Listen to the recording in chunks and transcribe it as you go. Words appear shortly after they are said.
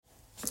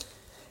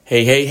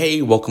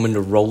Hey, welcome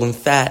into Rollin'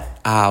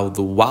 Fat.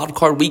 The wild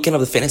card weekend of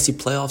the fantasy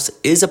playoffs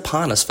is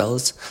upon us,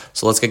 fellas.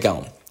 So let's get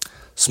going.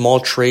 Small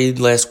trade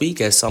last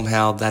week, as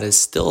somehow that is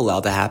still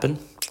allowed to happen.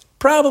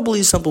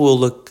 Probably something we'll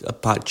look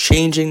about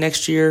changing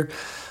next year,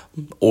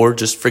 or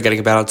just forgetting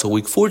about it until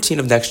week 14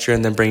 of next year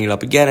and then bringing it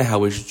up again and how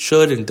we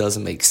should and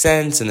doesn't make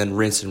sense, and then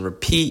rinse and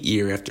repeat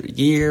year after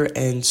year,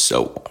 and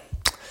so on.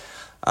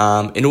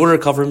 In order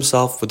to cover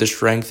himself with the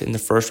strength in the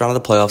first round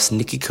of the playoffs,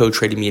 Nicky Co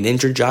traded me an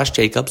injured Josh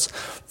Jacobs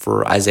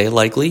for Isaiah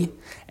Likely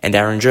and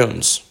Aaron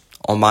Jones.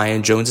 On my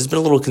end, Jones has been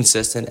a little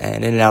consistent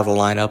and in and out of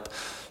the lineup,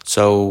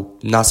 so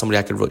not somebody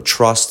I could really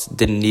trust.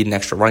 Didn't need an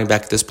extra running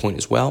back at this point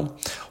as well.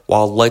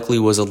 While Likely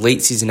was a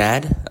late season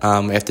add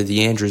after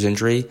the Andrews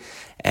injury,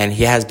 and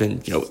he has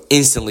been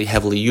instantly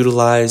heavily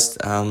utilized.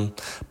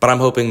 But I'm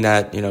hoping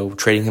that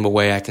trading him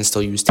away, I can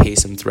still use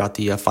Taysom throughout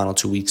the final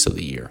 2 weeks of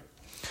the year.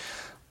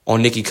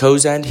 On Nicky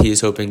Co's end, he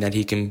is hoping that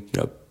he can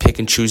pick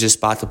and choose his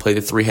spot to play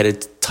the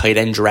three-headed tight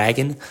end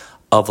dragon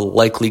of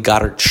Likely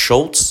Goddard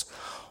Schultz,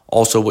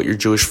 also what your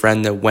Jewish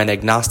friend, the Wen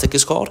agnostic,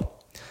 is called.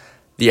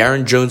 The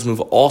Aaron Jones move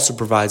also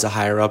provides a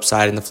higher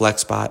upside in the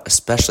flex spot,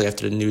 especially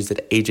after the news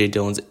that A.J.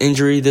 Dillon's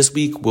injury this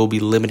week will be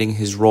limiting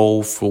his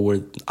role for,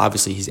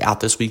 obviously he's out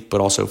this week,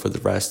 but also for the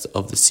rest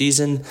of the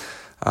season.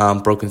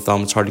 Broken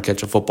thumb, it's hard to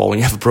catch a football when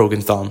you have a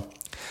broken thumb.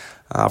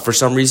 For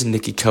some reason,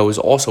 Nicky Co is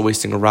also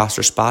wasting a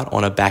roster spot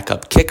on a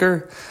backup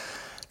kicker.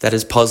 That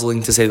is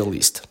puzzling, to say the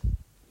least.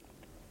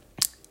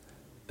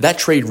 That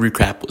trade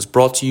recap was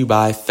brought to you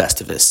by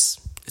Festivus.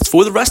 It's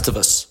for the rest of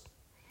us.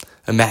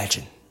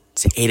 Imagine,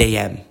 it's 8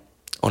 a.m.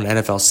 on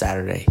NFL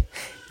Saturday.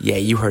 Yeah,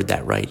 you heard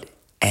that right.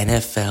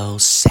 NFL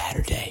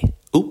Saturday.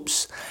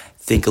 Oops.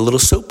 Think a little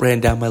soap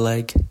ran down my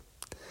leg.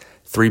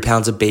 3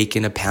 pounds of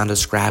bacon, a pound of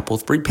scrapple,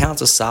 3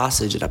 pounds of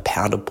sausage, and a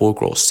pound of pork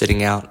roll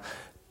sitting out,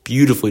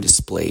 beautifully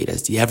displayed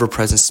as the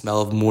ever-present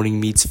smell of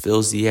morning meats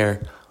fills the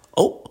air.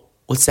 Oh,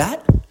 what's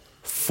that?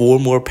 4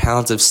 more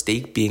pounds of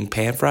steak being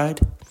pan-fried?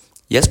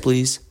 Yes,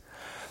 please.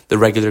 The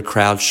regular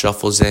crowd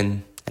shuffles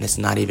in, and it's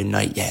not even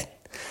night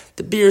yet.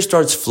 The beer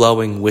starts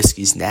flowing,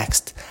 whiskey's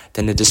next.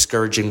 Then the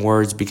discouraging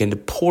words begin to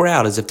pour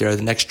out as if they're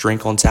the next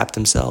drink on tap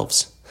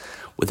themselves.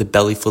 With a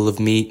belly full of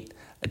meat,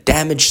 a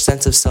damaged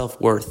sense of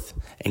self-worth,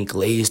 and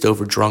glazed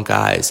over drunk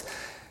eyes,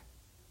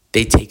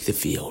 they take the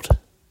field.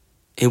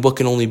 In what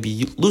can only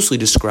be loosely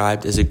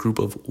described as a group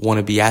of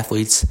wannabe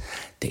athletes,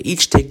 they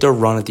each take their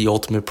run at the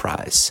ultimate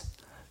prize,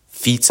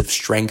 feats of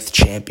strength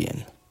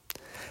champion.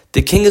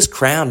 The king is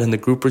crowned and the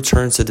group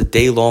returns to the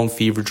day-long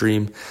fever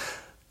dream,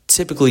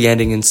 typically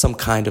ending in some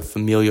kind of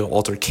familial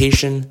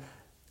altercation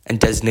and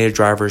designated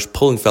drivers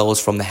pulling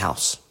fellows from the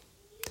house.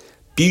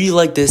 Beauty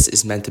like this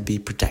is meant to be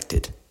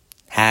protected.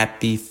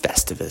 Happy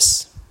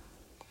Festivus.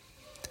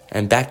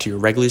 And back to your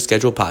regularly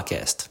scheduled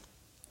podcast.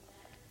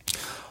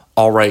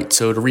 All right,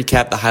 so to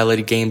recap the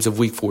highlighted games of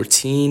Week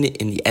 14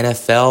 in the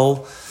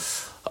NFL,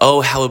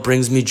 oh, how it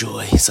brings me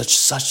joy,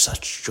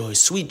 such joy,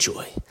 sweet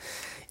joy.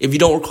 If you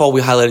don't recall,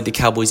 we highlighted the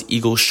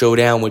Cowboys-Eagles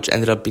showdown, which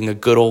ended up being a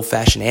good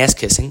old-fashioned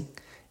ass-kissing.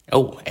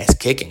 Oh,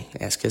 ass-kicking.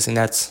 Ass-kissing,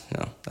 that's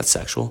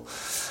sexual.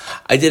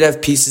 I did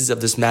have pieces of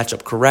this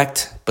matchup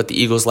correct, but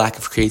the Eagles' lack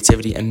of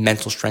creativity and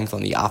mental strength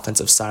on the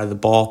offensive side of the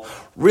ball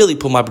really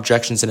put my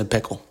projections in a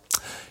pickle.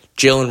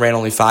 Jalen ran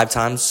only 5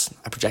 times.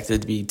 I projected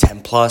it to be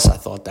 10+. I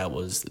thought that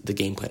was the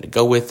game plan to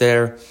go with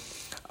there.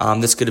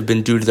 This could have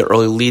been due to the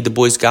early lead the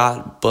boys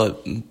got,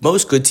 but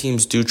most good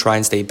teams do try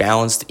and stay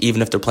balanced,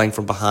 even if they're playing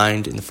from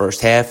behind in the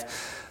first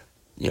half.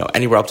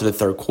 Anywhere up to the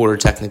third quarter,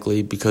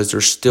 technically, because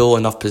there's still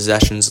enough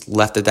possessions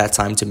left at that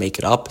time to make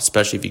it up,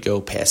 especially if you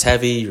go pass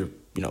heavy or,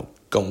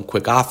 going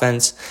quick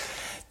offense.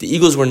 The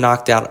Eagles were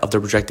knocked out of their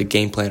projected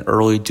game plan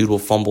early due to a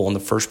fumble on the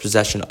first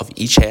possession of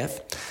each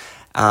half.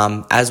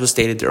 As was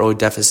stated, the early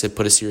deficit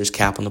put a serious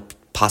cap on the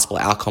possible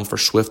outcome for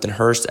Swift and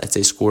Hurst as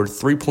they scored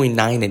 3.9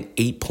 and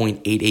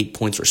 8.88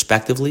 points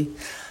respectively.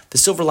 The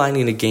silver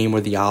lining in a game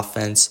where the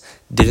offense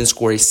didn't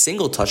score a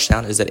single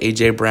touchdown is that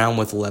A.J. Brown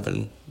with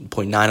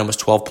 11.9, almost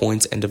 12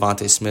 points, and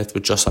Devontae Smith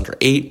with just under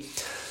 8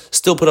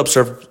 still put up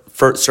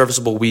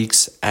serviceable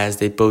weeks, as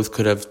they both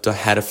could have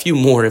had a few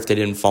more if they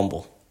didn't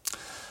fumble.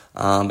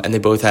 And they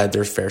both had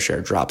their fair share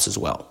of drops as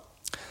well.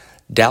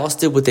 Dallas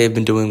did what they've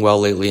been doing well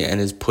lately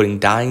and is putting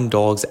dying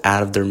dogs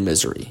out of their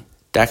misery.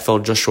 Dak fell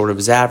just short of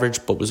his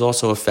average, but was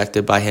also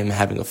affected by him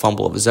having a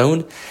fumble of his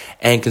own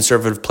and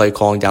conservative play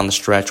calling down the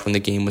stretch when the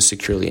game was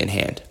securely in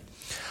hand.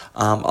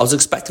 I was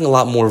expecting a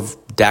lot more of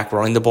Dak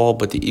running the ball,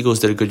 but the Eagles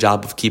did a good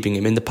job of keeping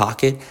him in the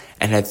pocket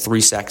and had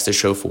 3 sacks to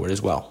show for it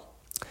as well.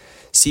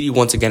 CD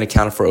once again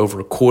accounted for over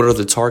a quarter of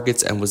the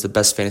targets and was the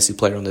best fantasy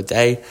player on the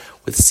day,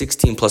 with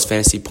 16-plus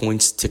fantasy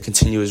points to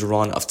continue his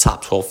run of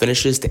top 12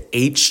 finishes to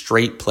 8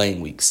 straight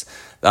playing weeks.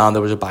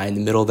 There was a bye in the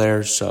middle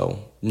there,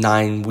 so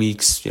 9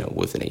 weeks,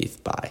 with an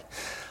 8th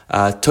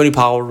bye. Tony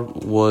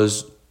Pollard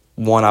was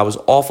one I was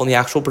off on the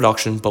actual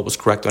production, but was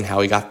correct on how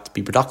he got to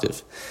be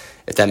productive,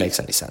 if that makes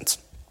any sense.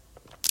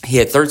 He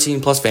had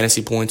 13-plus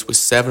fantasy points, with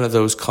 7 of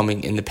those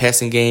coming in the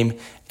passing game,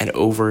 and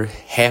over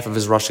half of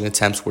his rushing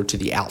attempts were to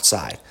the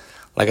outside.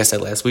 Like I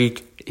said last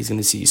week, he's going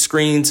to see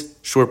screens,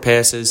 short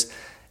passes,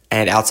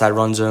 and outside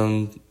run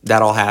zone.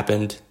 That all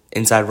happened.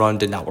 Inside run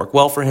did not work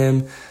well for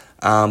him,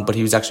 but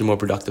he was actually more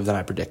productive than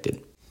I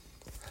predicted.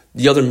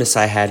 The other miss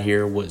I had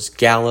here was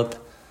Gallup,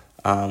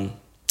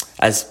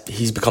 as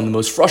he's become the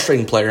most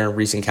frustrating player in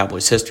recent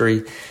Cowboys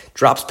history.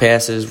 Drops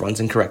passes, runs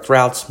incorrect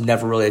routes,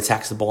 never really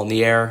attacks the ball in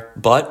the air,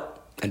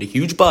 and a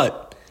huge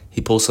but,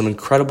 he pulls some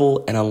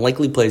incredible and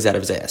unlikely plays out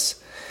of his ass.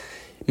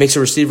 Makes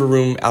a receiver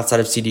room outside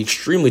of CD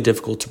extremely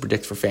difficult to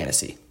predict for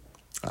fantasy.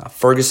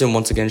 Ferguson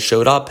once again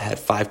showed up, had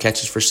 5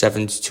 catches for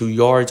 72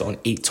 yards on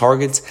 8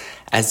 targets,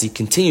 as he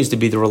continues to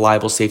be the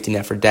reliable safety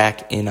net for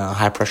Dak in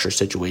high-pressure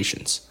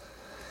situations.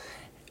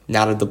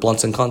 Now to the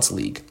Blunts and Cunts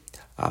League.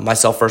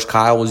 Myself versus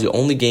Kyle was the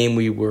only game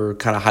we were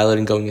kind of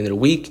highlighting going into the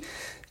week.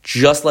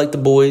 Just like the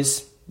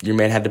boys, your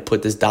man had to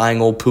put this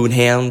dying old poon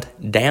hound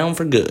down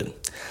for good.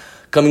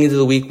 Coming into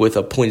the week with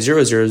a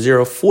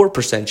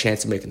 .0004%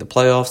 chance of making the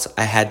playoffs,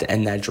 I had to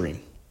end that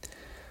dream.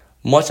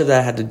 Much of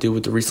that had to do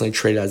with the recently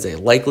traded Isaiah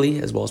Likely,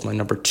 as well as my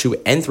number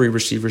 2 and 3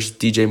 receivers,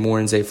 DJ Moore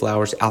and Zay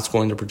Flowers,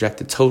 outscoring the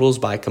projected totals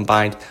by a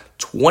combined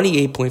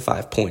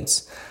 28.5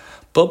 points.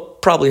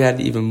 But probably had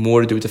even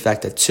more to do with the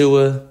fact that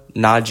Tua,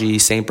 Najee,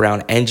 St.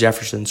 Brown, and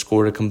Jefferson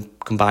scored a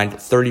combined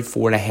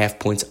 34.5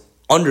 points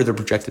under the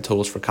projected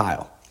totals for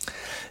Kyle.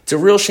 It's a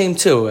real shame,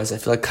 too, as I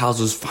feel like Kyle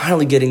was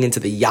finally getting into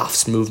the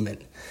Yoffs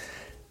movement.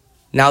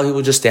 Now he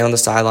will just stay on the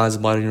sidelines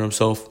and muttering to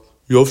himself,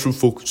 Yoffs are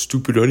fucking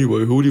stupid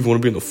anyway. Who would even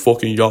want to be in the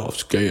fucking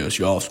Yoffs? Gay-ass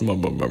Yoffs.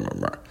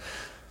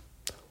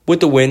 With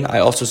the win, I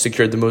also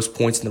secured the most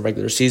points in the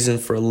regular season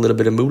for a little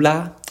bit of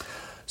moolah.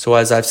 So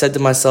as I've said to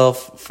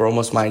myself for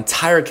almost my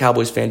entire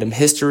Cowboys fandom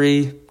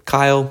history,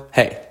 Kyle,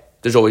 hey,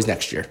 there's always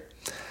next year.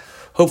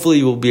 Hopefully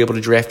you will be able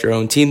to draft your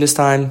own team this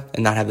time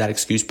and not have that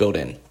excuse built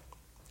in.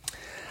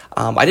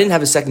 I didn't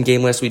have a second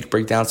game last week to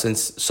break down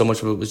since so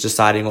much of it was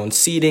deciding on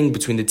seeding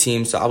between the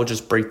teams. So I would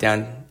just break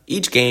down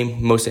each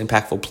game, most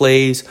impactful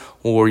plays,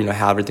 or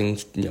how everything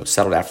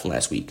settled out from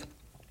last week.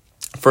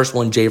 First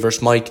one, Jay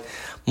versus Mike.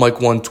 Mike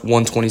won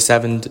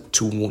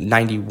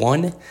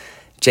 127-91.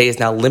 Jay is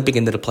now limping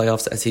into the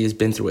playoffs as he has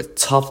been through a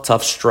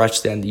tough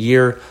stretch to end the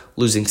year,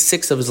 losing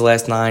 6 of his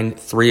last 9,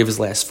 3 of his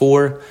last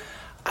 4.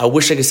 I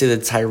wish I could say that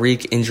the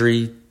Tyreek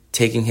injury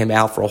taking him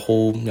out for a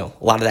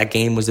lot of that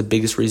game was the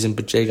biggest reason,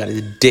 but Jay got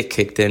his dick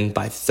kicked in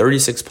by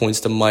 36 points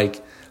to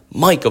Mike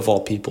of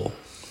all people.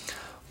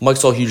 Mike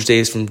saw huge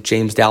days from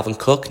James Dalvin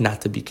Cook,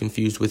 not to be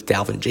confused with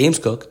Dalvin James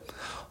Cook,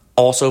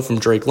 also from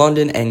Drake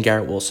London and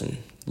Garrett Wilson.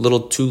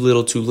 Little too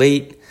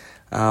late,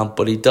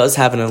 but he does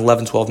have an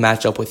 11-12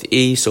 matchup with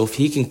E, so if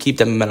he can keep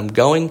that momentum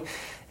going,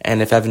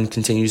 and if Evan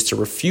continues to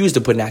refuse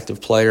to put an active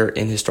player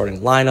in his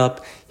starting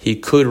lineup, he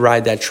could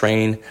ride that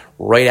train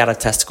right out of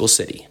Testicle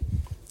City.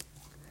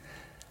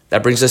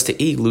 That brings us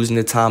to E, losing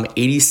to Tom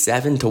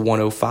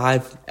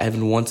 87-105.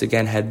 Evan once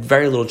again had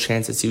very little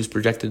chance as he was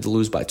projected to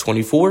lose by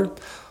 24,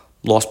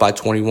 lost by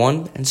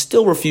 21, and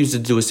still refused to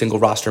do a single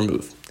roster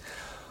move.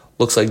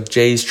 Looks like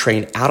Jay's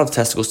train out of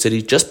Testicle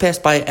City just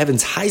passed by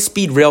Evan's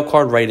high-speed rail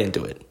car right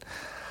into it.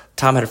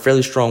 Tom had a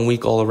fairly strong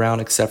week all around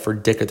except for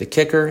Dicker the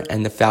kicker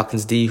and the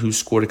Falcons D, who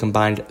scored a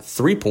combined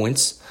 3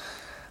 points.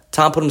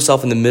 Tom put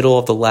himself in the middle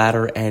of the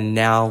ladder and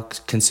now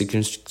can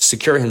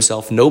secure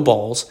himself no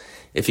balls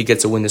if he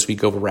gets a win this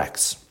week over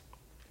Rex.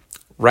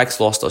 Rex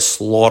lost a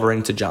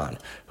slaughtering to John,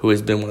 who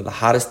has been one of the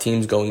hottest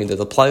teams going into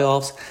the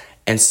playoffs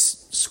and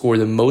scored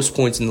the most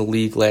points in the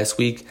league last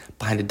week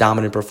behind the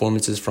dominant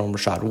performances from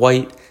Rachaad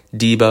White,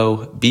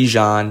 Debo,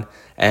 Bijan,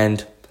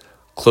 and,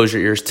 close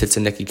your ears, Tits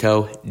and Nicky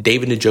Co,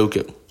 David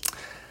Njoku.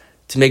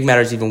 To make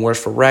matters even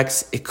worse for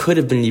Rex, it could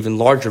have been an even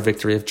larger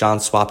victory if John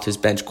swapped his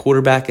bench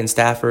quarterback in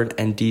Stafford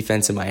and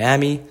defense in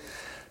Miami.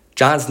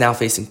 John's now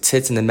facing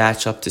Tits in the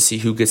matchup to see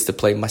who gets to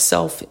play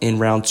myself in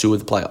round 2 of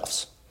the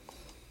playoffs.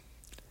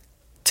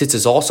 Tits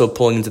is also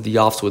pulling into the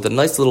offs with a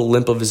nice little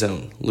limp of his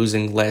own,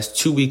 losing last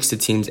 2 weeks to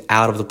teams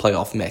out of the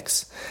playoff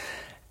mix.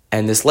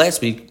 And this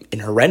last week in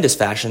horrendous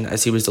fashion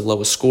as he was the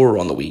lowest scorer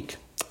on the week.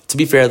 To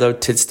be fair though,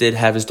 Tits did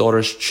have his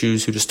daughters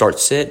choose who to start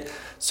sit,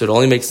 so it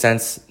only makes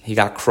sense he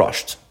got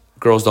crushed.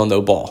 Girls don't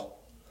know ball.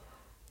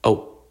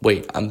 Oh,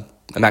 wait, I'm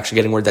actually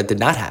getting word that did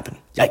not happen.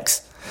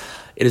 Yikes.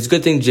 It is a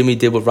good thing Jimmy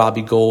did what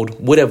Robbie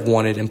Gould would have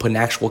wanted and put an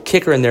actual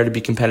kicker in there to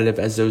be competitive,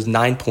 as those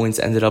 9 points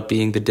ended up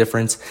being the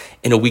difference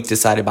in a week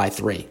decided by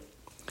 3.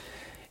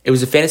 It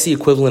was a fantasy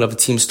equivalent of a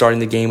team starting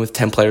the game with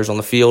 10 players on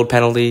the field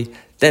penalty,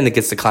 then it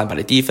gets declined by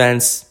the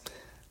defense,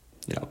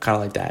 kind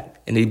of like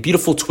that. In a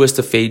beautiful twist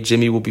of fate,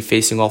 Jimmy will be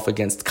facing off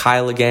against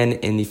Kyle again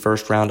in the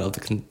first round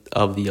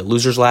of the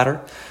losers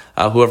ladder.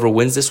 Whoever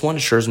wins this one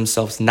assures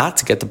themselves not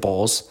to get the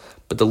balls,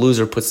 but the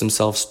loser puts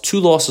themselves 2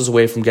 losses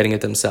away from getting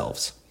it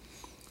themselves.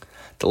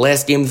 The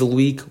last game of the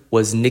week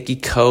was Nicky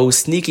Co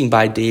sneaking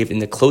by Dave in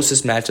the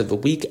closest match of the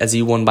week as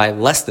he won by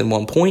less than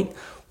 1 point,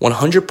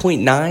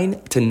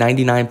 100.9 to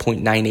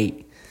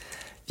 99.98.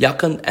 The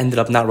outcome ended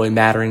up not really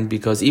mattering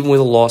because even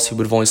with a loss, he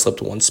would have only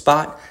slipped 1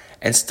 spot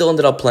and still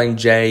ended up playing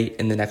Jay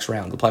in the next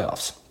round of the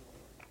playoffs.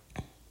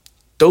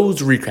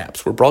 Those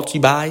recaps were brought to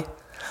you by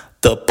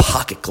The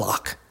Pocket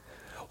Clock.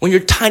 When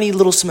your tiny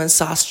little cement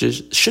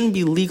sausages shouldn't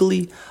be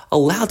legally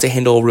allowed to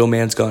handle a real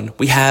man's gun,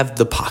 we have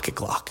the Pocket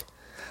Glock.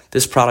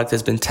 This product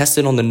has been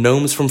tested on the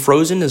gnomes from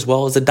Frozen as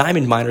well as the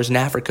diamond miners in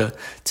Africa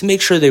to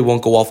make sure they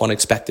won't go off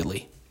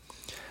unexpectedly.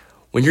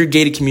 When your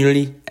gated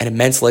community and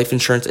immense life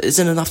insurance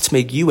isn't enough to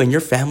make you and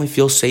your family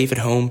feel safe at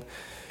home,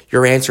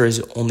 your answer is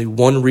only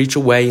one reach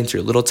away into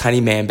your little tiny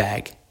man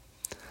bag.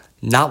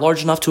 Not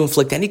large enough to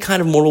inflict any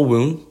kind of mortal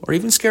wound or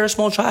even scare a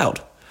small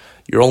child.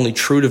 Your only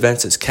true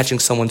defense is catching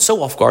someone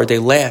so off guard they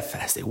laugh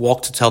as they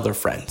walk to tell their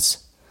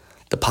friends.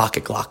 The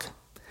Pocket Glock.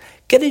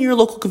 Get it in your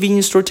local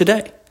convenience store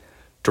today.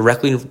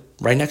 Directly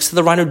right next to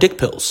the Rhino Dick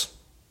Pills.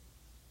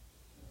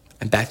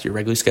 And back to your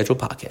regularly scheduled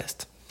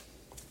podcast.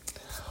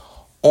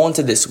 On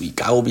to this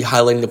week. I will be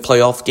highlighting the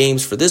playoff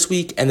games for this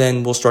week, and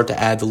then we'll start to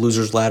add the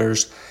losers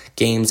ladders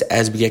games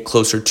as we get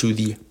closer to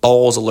the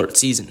balls alert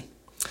season.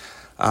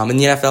 In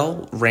the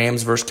NFL,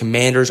 Rams versus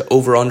Commanders,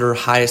 over-under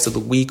highest of the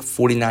week,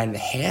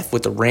 49.5,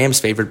 with the Rams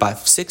favored by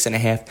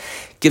 6.5,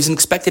 gives an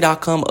expected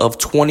outcome of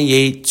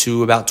 28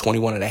 to about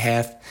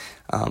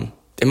 21.5.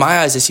 In my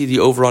eyes, I see the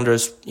over-under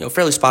as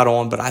fairly spot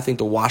on, but I think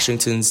the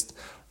Washington's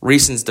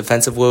recent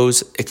defensive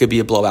woes, it could be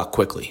a blowout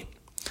quickly.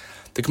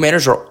 The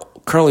Commanders are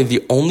currently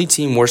the only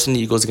team worse than the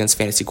Eagles against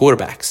fantasy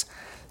quarterbacks.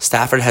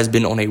 Stafford has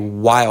been on a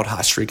wild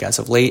hot streak as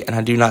of late, and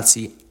I do not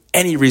see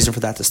any reason for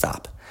that to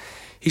stop.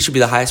 He should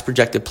be the highest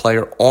projected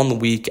player on the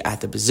week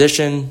at the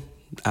position.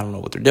 I don't know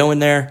what they're doing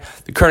there.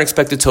 The current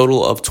expected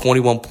total of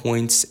 21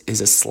 points is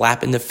a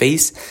slap in the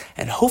face,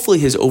 and hopefully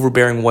his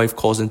overbearing wife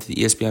calls into the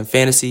ESPN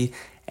Fantasy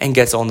and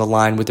gets on the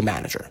line with the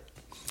manager.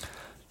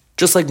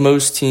 Just like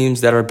most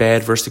teams that are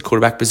bad versus the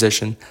quarterback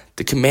position,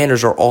 the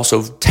Commanders are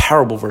also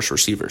terrible versus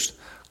receivers.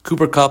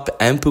 Cooper Kupp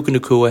and Puka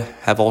Nacua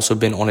have also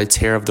been on a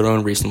tear of their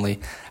own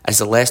recently, as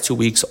the last 2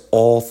 weeks,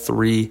 all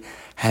three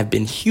have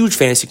been huge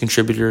fantasy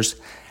contributors,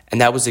 and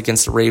that was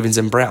against the Ravens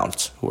and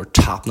Browns, who are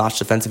top-notch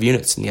defensive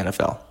units in the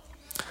NFL.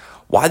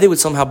 Why they would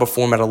somehow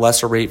perform at a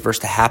lesser rate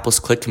versus the hapless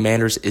Click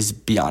Commanders is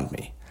beyond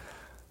me.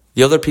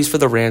 The other piece for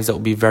the Rams that will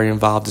be very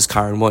involved is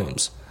Kyren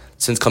Williams.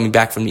 Since coming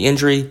back from the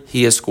injury,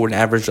 he has scored an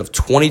average of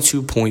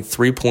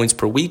 22.3 points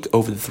per week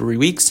over the 3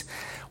 weeks,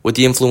 with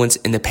the influence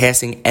in the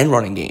passing and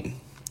running game.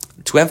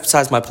 To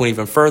emphasize my point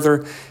even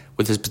further,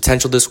 with his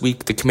potential this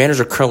week, the Commanders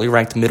are currently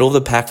ranked middle of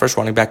the pack for his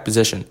running back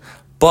position.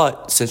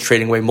 But since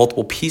trading away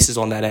multiple pieces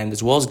on that end,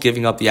 as well as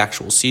giving up the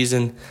actual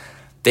season,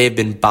 they have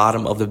been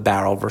bottom of the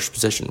barrel versus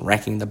position,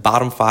 ranking the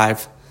bottom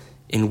 5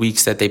 in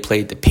weeks that they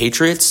played the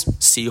Patriots,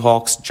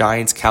 Seahawks,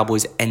 Giants,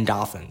 Cowboys, and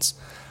Dolphins.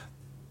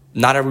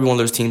 Not every one of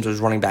those teams was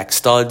running back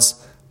studs,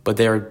 but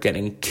they're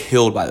getting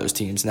killed by those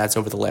teams, and that's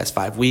over the last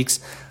 5 weeks,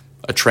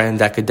 a trend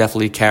that could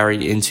definitely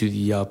carry into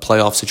the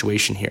playoff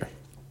situation here.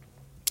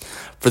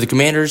 For the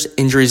Commanders,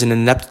 injuries and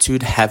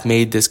ineptitude have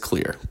made this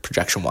clear,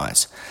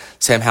 projection-wise.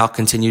 Sam Howell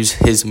continues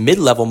his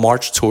mid-level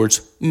march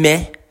towards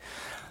meh.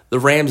 The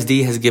Rams'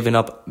 D has given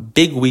up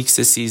big weeks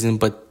this season,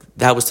 but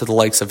that was to the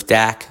likes of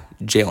Dak,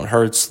 Jalen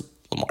Hurts,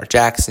 Lamar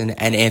Jackson,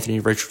 and Anthony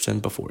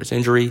Richardson before his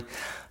injury.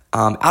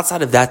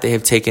 Outside of that, they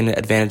have taken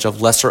advantage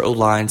of lesser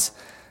O-lines,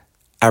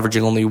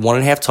 averaging only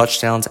 1.5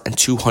 touchdowns and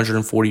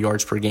 240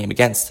 yards per game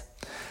against.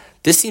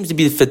 This seems to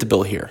be the fit the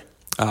bill here.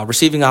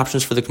 Receiving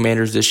options for the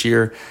Commanders this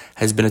year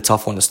has been a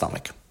tough one to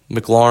stomach.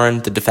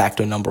 McLaurin, the de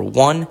facto number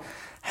 1,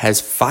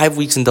 has 5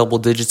 weeks in double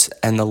digits,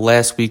 and the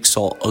last week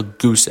saw a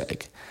goose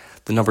egg.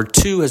 The number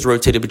 2 has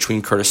rotated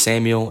between Curtis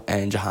Samuel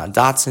and Jahan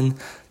Dotson.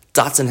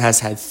 Dotson has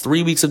had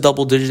 3 weeks of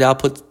double-digit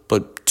output,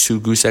 but 2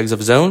 goose eggs of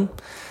his own.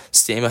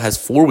 Samuel has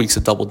 4 weeks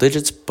of double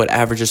digits, but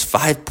averages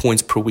 5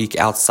 points per week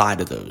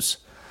outside of those.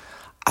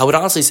 I would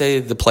honestly say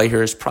the play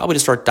here is probably to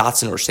start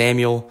Dotson or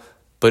Samuel,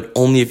 but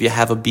only if you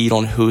have a beat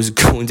on who's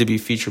going to be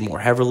featured more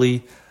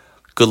heavily.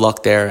 Good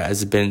luck there,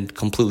 as it's been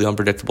completely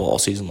unpredictable all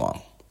season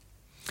long.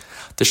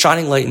 The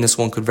shining light in this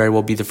one could very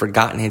well be the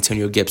forgotten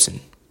Antonio Gibson.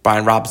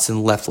 Brian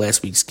Robinson left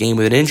last week's game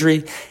with an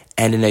injury,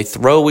 and in a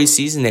throwaway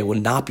season, they will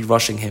not be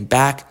rushing him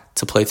back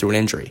to play through an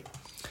injury.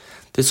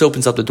 This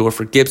opens up the door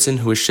for Gibson,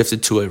 who has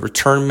shifted to a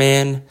return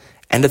man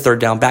and a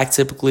third down back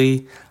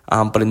typically,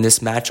 but in this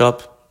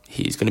matchup,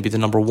 he's going to be the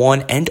number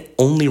 1 and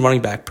only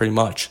running back pretty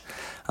much.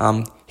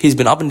 He's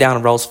been up and down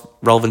in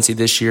relevancy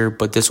this year,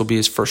 but this will be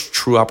his first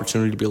true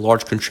opportunity to be a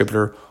large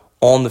contributor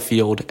on the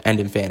field and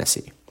in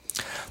fantasy.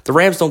 The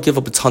Rams don't give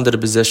up a ton to the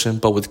position,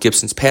 but with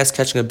Gibson's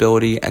pass-catching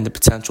ability and the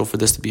potential for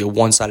this to be a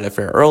one-sided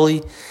affair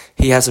early,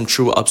 he has some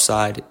true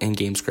upside in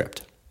game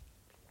script.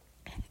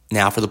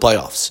 Now for the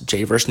playoffs,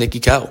 Jay versus Nicky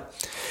Coe.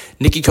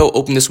 Nicky Coe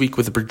opened this week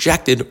with a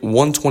projected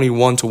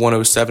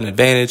 121-107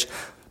 advantage,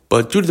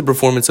 but due to the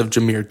performance of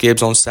Jahmyr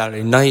Gibbs on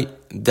Saturday night,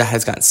 that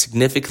has gotten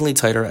significantly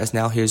tighter, as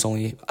now he has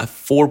only a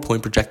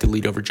 4-point projected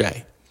lead over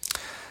Jay.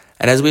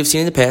 And as we've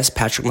seen in the past,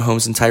 Patrick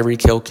Mahomes and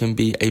Tyreek Hill can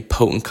be a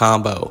potent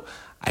combo.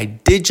 I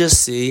did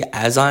just see,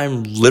 as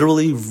I'm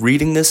literally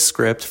reading this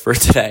script for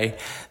today,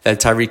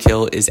 that Tyreek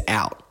Hill is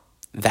out.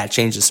 That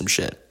changes some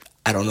shit.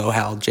 I don't know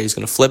how Jay's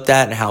going to flip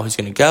that and how he's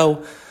going to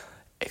go.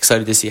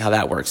 Excited to see how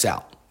that works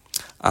out.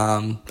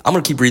 I'm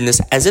going to keep reading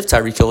this as if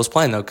Tyreek Hill was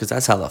playing, though, because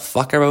that's how the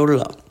fuck I wrote it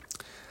up.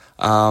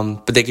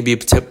 But they can be a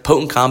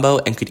potent combo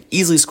and could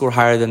easily score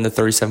higher than the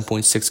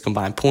 37.6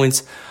 combined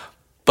points.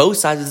 Both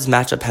sides of this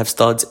matchup have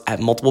studs at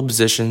multiple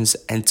positions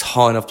and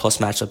ton of plus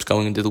matchups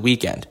going into the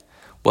weekend.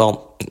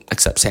 Well,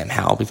 except Sam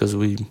Howell, because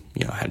we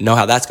know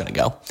how that's going to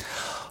go.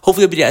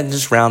 Hopefully, it'll be the end of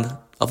this round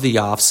of the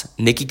offs.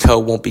 Nicky Coe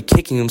won't be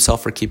kicking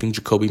himself for keeping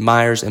Jakobi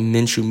Meyers and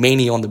Minshew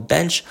Maney on the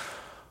bench,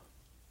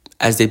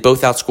 as they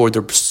both outscored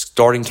their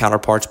starting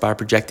counterparts by a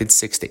projected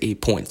 6 to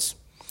 8 points.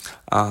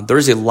 There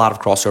is a lot of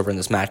crossover in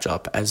this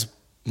matchup, as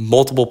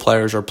multiple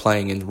players are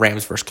playing in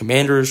Rams versus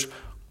Commanders,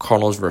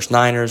 Cardinals versus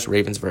Niners,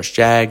 Ravens versus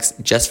Jags,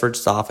 Jets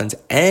versus Dolphins,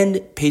 and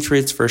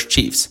Patriots versus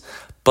Chiefs.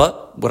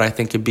 But what I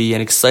think could be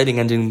an exciting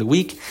ending of the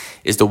week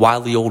is the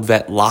wily old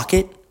vet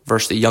Lockett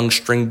versus the young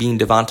string bean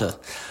Devonta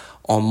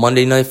on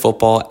Monday Night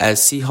Football, as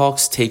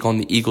Seahawks take on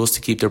the Eagles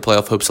to keep their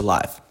playoff hopes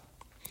alive.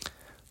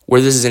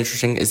 Where this is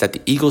interesting is that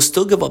the Eagles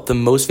still give up the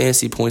most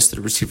fantasy points to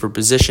the receiver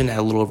position at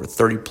a little over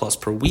 30 plus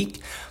per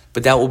week,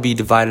 but that will be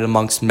divided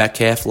amongst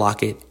Metcalf,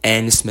 Lockett,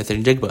 and Smith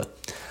and Jigba,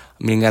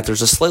 meaning that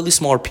there's a slightly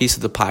smaller piece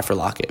of the pie for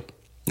Lockett.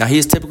 Now, he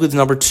is typically the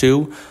number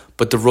 2,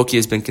 but the rookie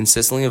has been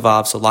consistently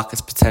involved, so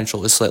Lockett's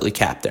potential is slightly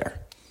capped there.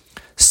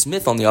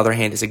 Smith, on the other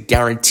hand, is a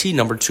guaranteed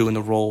number 2 in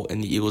the role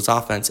in the Eagles'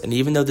 offense, and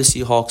even though the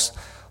Seahawks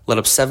let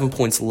up 7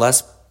 points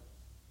less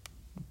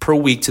per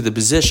week to the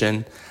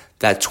position,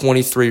 that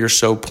 23 or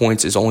so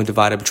points is only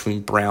divided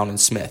between Brown and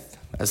Smith,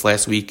 as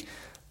last week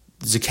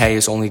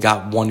Zacchaeus only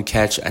got 1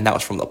 catch, and that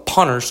was from the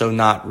punter, so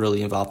not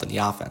really involved in the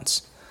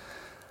offense.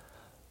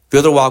 The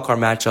other wildcard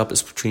matchup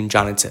is between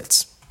John and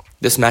Tits.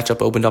 This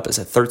matchup opened up as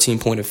a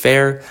 13-point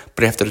affair,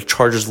 but after the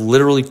Chargers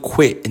literally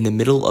quit in the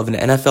middle of an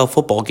NFL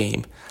football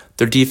game,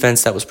 their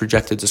defense that was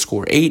projected to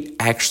score 8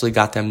 actually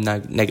got them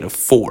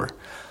 -4.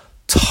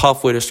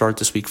 Tough way to start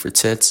this week for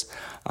Tits.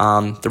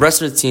 The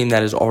rest of the team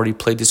that has already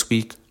played this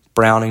week,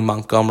 Browning,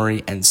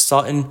 Montgomery, and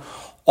Sutton,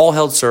 all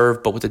held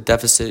serve, but with the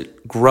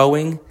deficit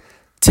growing,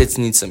 Tits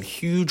needs some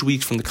huge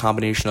weeks from the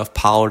combination of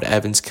Pollard,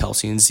 Evans,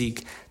 Kelsey, and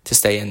Zeke to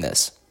stay in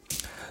this.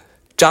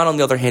 John, on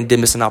the other hand, did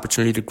miss an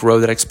opportunity to grow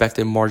that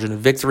expected margin of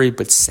victory,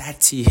 but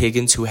sat T.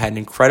 Higgins, who had an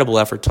incredible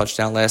effort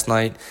touchdown last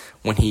night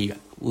when he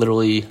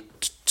literally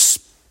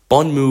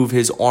spun move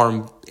his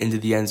arm into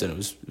the end zone. It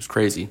was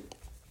crazy.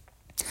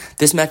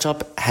 This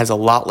matchup has a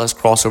lot less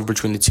crossover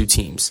between the two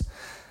teams.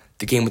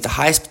 The game with the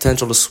highest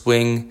potential to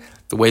swing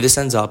the way this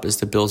ends up is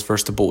the Bills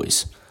versus the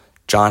Boys.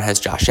 John has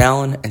Josh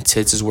Allen, and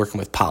Tits is working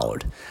with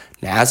Pollard.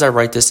 Now, as I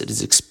write this, it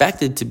is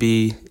expected to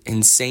be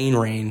insane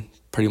rain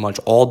pretty much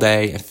all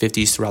day and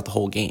 50s throughout the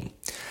whole game.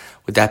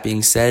 With that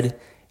being said,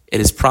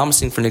 it is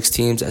promising for Knicks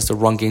teams, as the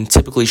run game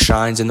typically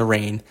shines in the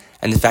rain,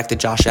 and the fact that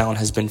Josh Allen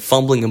has been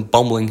fumbling and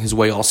bumbling his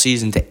way all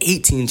season to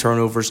 18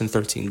 turnovers in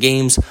 13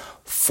 games,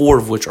 4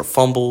 of which are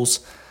fumbles.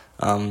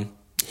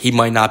 He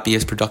might not be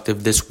as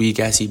productive this week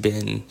as he's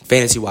been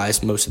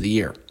fantasy-wise most of the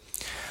year.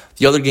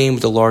 The other game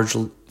with a large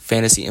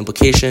fantasy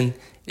implication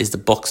is the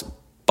Bucks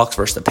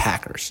versus the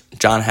Packers.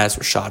 John has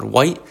Rachaad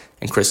White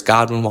and Chris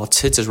Godwin, while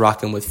Tits is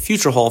rocking with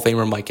future Hall of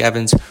Famer Mike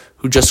Evans,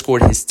 who just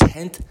scored his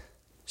 10th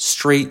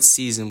straight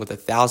season with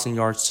 1,000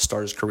 yards to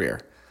start his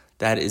career.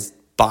 That is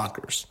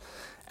bonkers.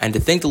 And to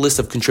think the list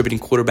of contributing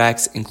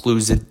quarterbacks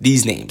includes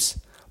these names: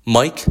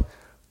 Mike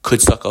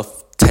could suck a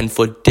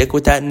 10-foot dick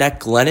with that neck,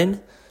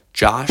 Glennon;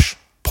 Josh,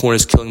 porn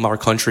is killing my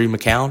country,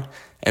 McCown;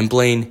 and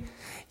Blaine,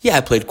 yeah,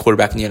 I played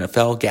quarterback in the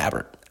NFL,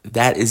 Gabbert.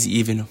 That is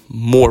even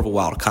more of a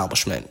wild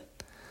accomplishment.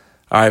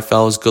 All right,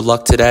 fellas, good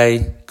luck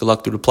today. Good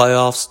luck through the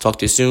playoffs. Talk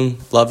to you soon.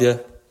 Love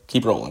you.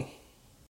 Keep rolling.